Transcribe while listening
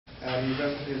He's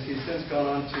since gone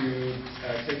on to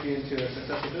take me into a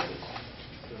successful business.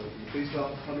 So please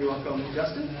help me welcome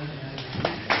Justin.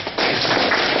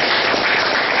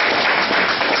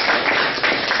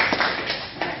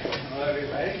 Hello,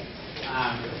 everybody.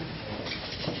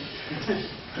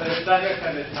 So the subject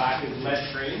of this talk is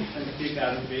lead-free since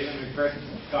 2003, when we first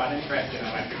got interested in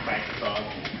electric bicycles.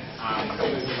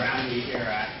 It was around the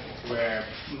era where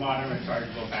modern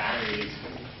rechargeable batteries,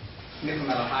 nickel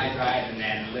metal hydride, and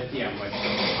then lithium was the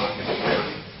talk of the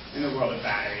town in the world of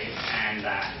batteries. And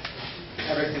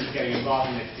ever since getting involved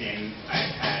in this scene,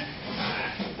 I've had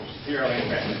zero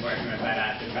interest in working with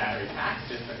lead-acid battery packs,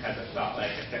 just because it felt like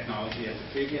a technology of the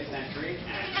previous century,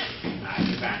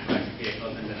 and advanced electric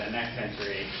vehicles into the next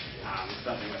century,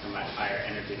 something with a much higher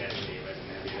energy density was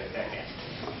going to be the ticket.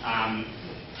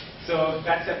 So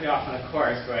that set me off on a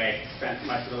course where I spent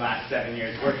much of the last 7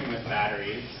 years working with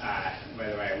batteries,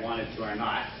 whether I wanted to or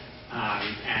not.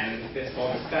 And this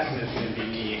whole discussion is going to be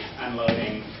me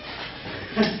unloading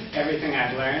everything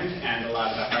I've learned and a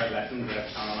lot of the hard lessons that have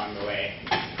come along the way.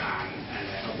 And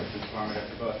I hope it's informative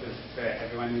for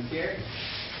everyone who's here.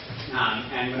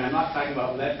 And when I'm not talking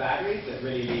about lead batteries, it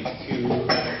really leaves two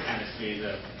other chemistries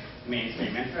of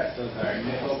mainstream interest. Those are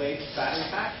nickel-based battery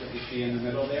packs that you see in the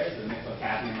middle there, the nickel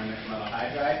cadmium or nickel metal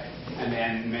hydride, and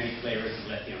then many flavors of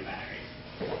lithium batteries.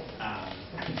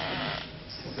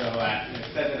 So it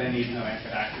said that I need no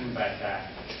introduction, but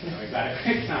we've got a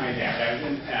quick summary there. But I was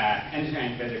in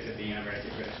engineering physics at the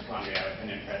University of British Columbia with an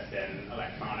interest in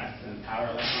electronics and power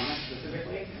electronics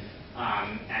specifically.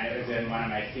 And it was in one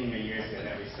of my senior years here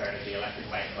that we started the electric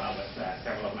bike club with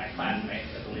several of my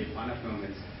classmates, I believe one of whom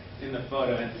is in the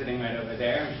photo and sitting right over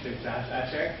there, Mr. Josh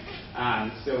Usher.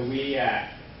 So we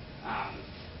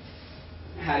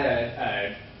had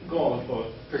a goal of both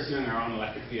pursuing our own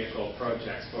electric vehicle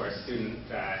projects for student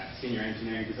senior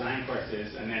engineering design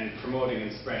courses, and then promoting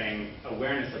and spreading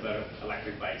awareness about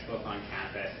electric bikes both on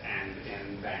campus and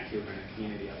in Vancouver and the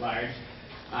community at large.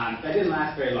 That didn't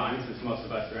last very long, since most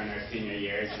of us are in our senior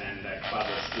years and the club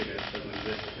of students doesn't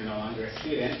exist if you're no longer a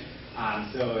student.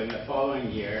 So in the following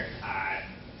year,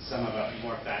 some of us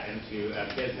morphed that into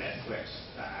a business which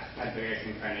had various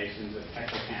incarnations with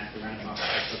Techocamp, the rental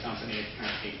bicycle company,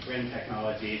 currently Grin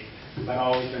Technologies, but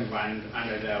always been run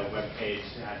under the webpage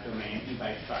domain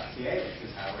ebike.ca, which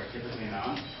is how we're typically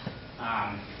known.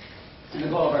 And the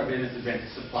goal of our business has been to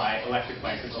supply electric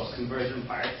bicycle conversion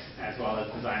parts, as well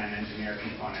as design and engineer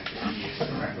components that you use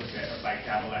to retrofit a bike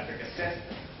to have electric assist.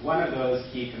 One of those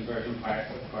key conversion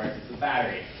parts, of course, is the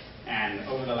battery. And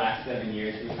over the last 7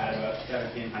 years, we've had about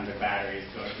 1,700 batteries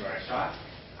go through our shop.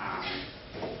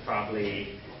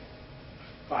 Probably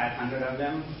 500 of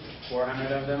them,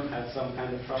 400 of them have some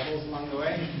kind of troubles along the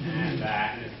way.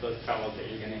 And it's those troubles that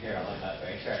you're going to hear all about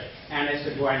very shortly. And I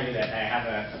should warn you that I have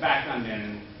a background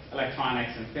in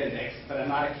electronics and physics, but I'm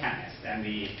not a chemist. And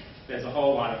there's a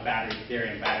whole lot of battery theory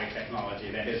and battery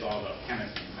technology that is all about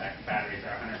chemistry. In fact, batteries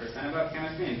are 100% about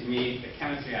chemistry, and to me, the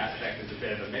chemistry aspect is a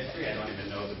bit of a mystery. I don't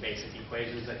even know the basic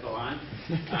equations that go on.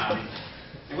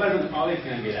 It wasn't always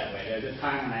going to be that way. There was a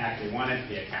time when I actually wanted to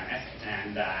be a chemist,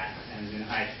 and in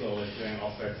high school was doing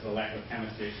all sorts of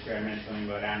electrochemistry experiments, learning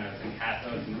about anodes and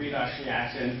cathodes and redox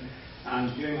reactions.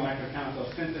 Doing electrochemical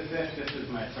synthesis. This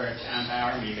is my first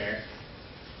amp-hour meter.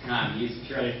 Used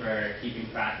purely for keeping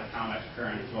track of how much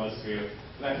current flows through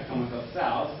electrochemical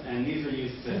cells, and these were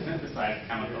used to synthesize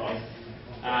chemicals.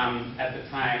 At the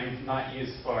time, not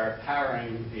used for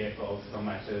powering vehicles so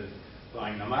much as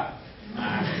blowing them up.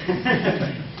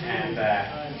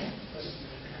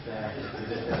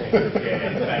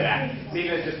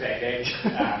 Needless to say,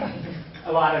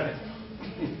 a lot of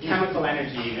chemical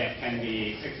energy that can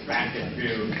be extracted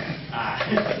through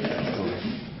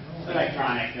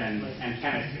electronics and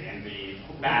chemistry, and the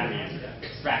battery is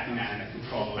extracting that in a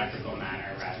controlled electrical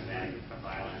manner rather than a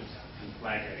violent and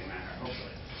flagrating manner,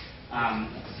 hopefully.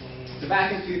 So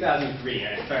back in 2003,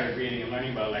 I started reading and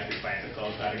learning about electric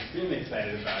bicycles. Got extremely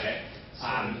excited about it.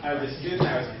 I was a student,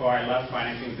 I was poor, I loved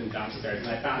finding things in dumpsters, and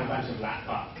I found a bunch of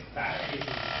laptop batteries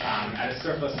at a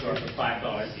surplus store for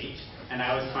 $5 each. And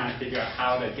I was trying to figure out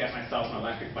how to get myself an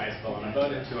electric bicycle on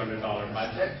about a $200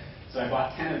 budget. So I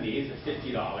bought 10 of these at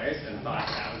 $50 and thought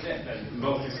that was it. The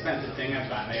most expensive thing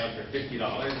I've got nailed for $50,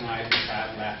 and I just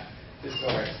have left the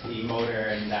source, the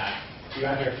motor, and a few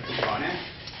other components.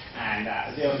 And I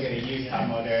was able to get a used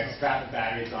hub motor, strap the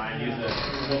batteries on, use a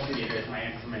multimeter as my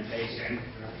instrumentation.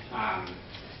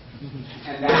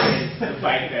 And that is the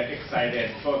bike that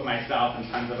excited both myself and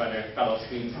tons of other fellow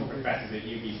students and professors at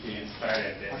UBC and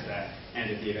started this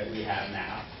entity that we have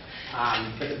now.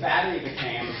 But the battery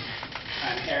became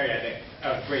an area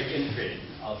of great intrigue,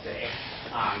 I'll say.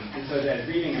 And so the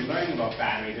reading and learning about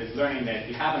batteries is learning that if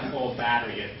you have an old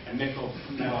battery, a nickel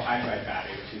metal hydride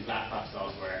battery, which these laptop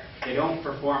cells were, they don't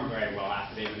perform very well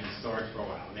after they've been in storage for a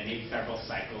while. They need several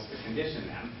cycles to condition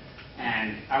them.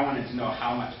 And I wanted to know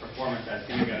how much performance I was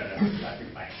going to get out of this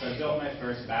electric bike. So I built my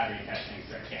first battery testing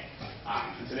circuit.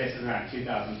 And so this is around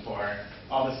 2004.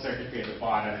 All the circuitry at the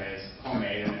bottom is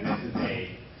homemade, and then this is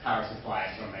a power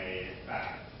supply from a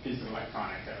piece of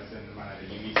electronics that was in one of the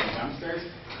UVC dumpsters.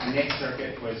 And this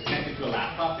circuit was connected to a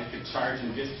laptop that could charge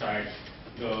and discharge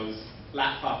those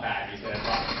laptop batteries that I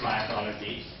bought for $5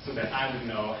 each, so that I would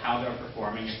know how they're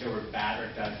performing, if there were bad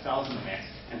or dud cells in the mix,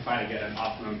 and try to get an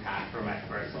optimum path for my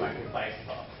first electric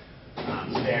bicycle.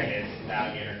 So there it is, the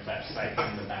alligator clip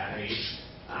cycling the battery.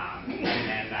 And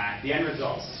then the end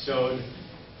results showed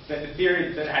that the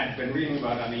theory that I had been reading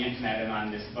about on the internet and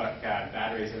on this book,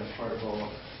 Batteries in a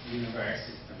Portable Universe,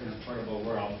 in a Portable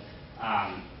World,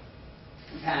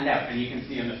 panned out. And you can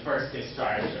see in the first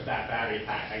discharge of that battery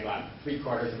pack, I got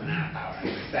 3/4 of an amp hour.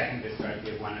 And the second discharge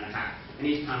gave 1.5. And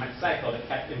each time it cycled, it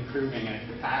kept improving in its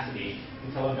capacity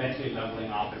until eventually leveling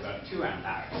off at about 2 amp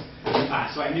hours.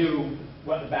 So I knew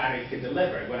what the battery could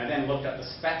deliver. When I then looked up the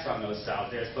specs on those cells,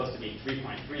 they were supposed to be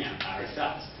 3.3 amp hour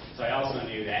cells. So I also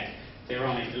knew that they were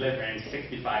only delivering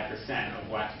 65% of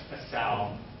what a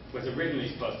cell was originally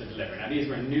supposed to deliver. Now these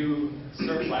were new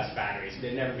surplus batteries.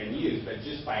 They'd never been used, but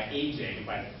just by aging,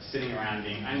 by sitting around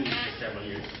being unused for several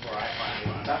years before I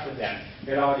finally wound up with them,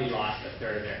 they'd already lost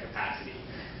 1/3 of their capacity.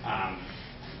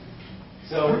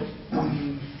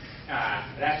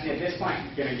 Actually, at this point,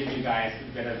 I'm going to give you guys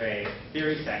a bit of a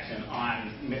theory section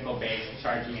on nickel-based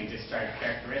charging and discharge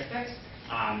characteristics.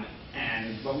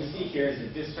 And what we see here is the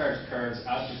discharge curves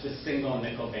of just a single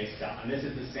nickel-based cell. And this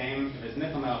is the same as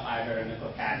nickel metal hydride or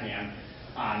nickel cadmium.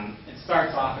 It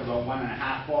starts off at about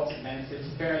 1.5 volts, and then it sits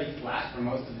fairly flat for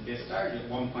most of the discharge at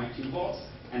 1.2 volts.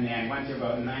 And then once you're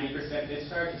about 90%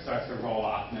 discharge, it starts to roll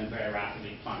off and then very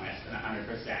rapidly plummets. And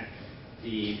 100%,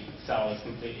 the cell is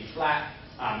completely flat.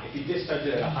 If you discharge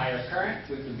it at a higher current,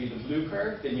 which would be the blue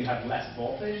curve, then you have less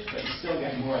voltage, but you still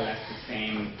get more or less the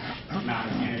same amount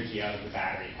of energy out of the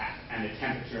battery pack. And the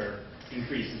temperature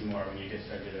increases more when you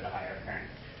discharge it at a higher current.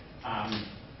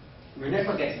 Where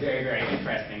nickel gets very, very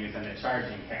interesting is in the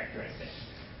charging characteristics.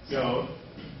 So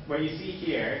what you see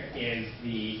here is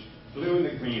the blue and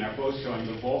the green are both showing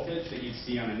the voltage that you'd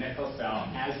see on a nickel cell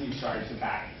as you charge the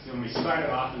battery. So when we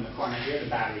started off in the corner here, the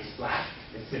battery's flat.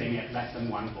 It's sitting at less than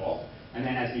 1 volt. And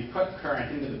then as we put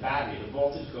current into the battery, the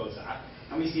voltage goes up.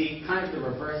 And we see kind of the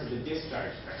reverse of the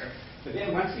discharge curve. But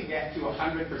then once we get to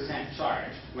 100%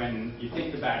 charge, when you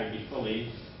think the battery will be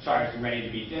fully charged and ready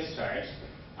to be discharged,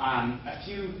 a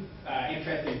few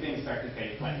interesting things start to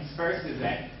take place. First is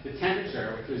that the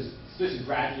temperature, which was just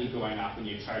gradually going up when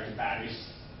you charge the battery,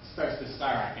 starts to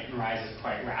skyrocket and rises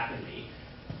quite rapidly.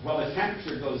 Well, the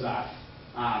temperature goes up,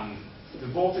 the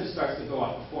voltage starts to go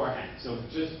up beforehand. So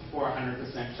just before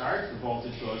 100% charge, the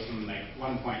voltage goes from like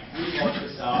 1.3 volts per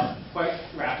cell quite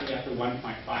rapidly up to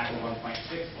 1.5 or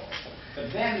 1.6 volts.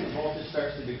 But then the voltage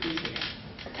starts to decrease again.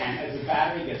 And as the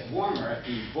battery gets warmer,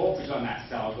 the voltage on that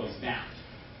cell goes down.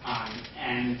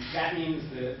 And that means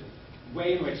the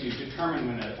way in which you determine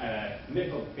when a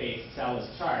nickel-based cell is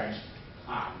charged,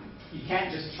 you can't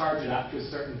just charge it up to a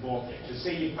certain voltage. So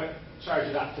say you charge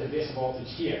it up to this voltage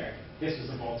here. This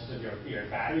is the voltage of your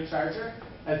battery charger.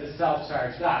 As the cell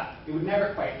charged up, it would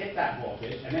never quite hit that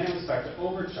voltage, and then it would start to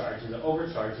overcharge. And the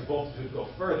overcharge, the voltage would go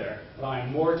further,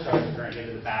 allowing more charge current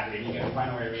into the battery, and you get a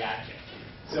runaway reaction.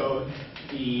 So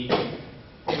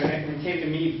when it came to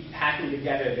me hacking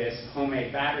together this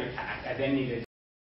homemade battery pack, I then needed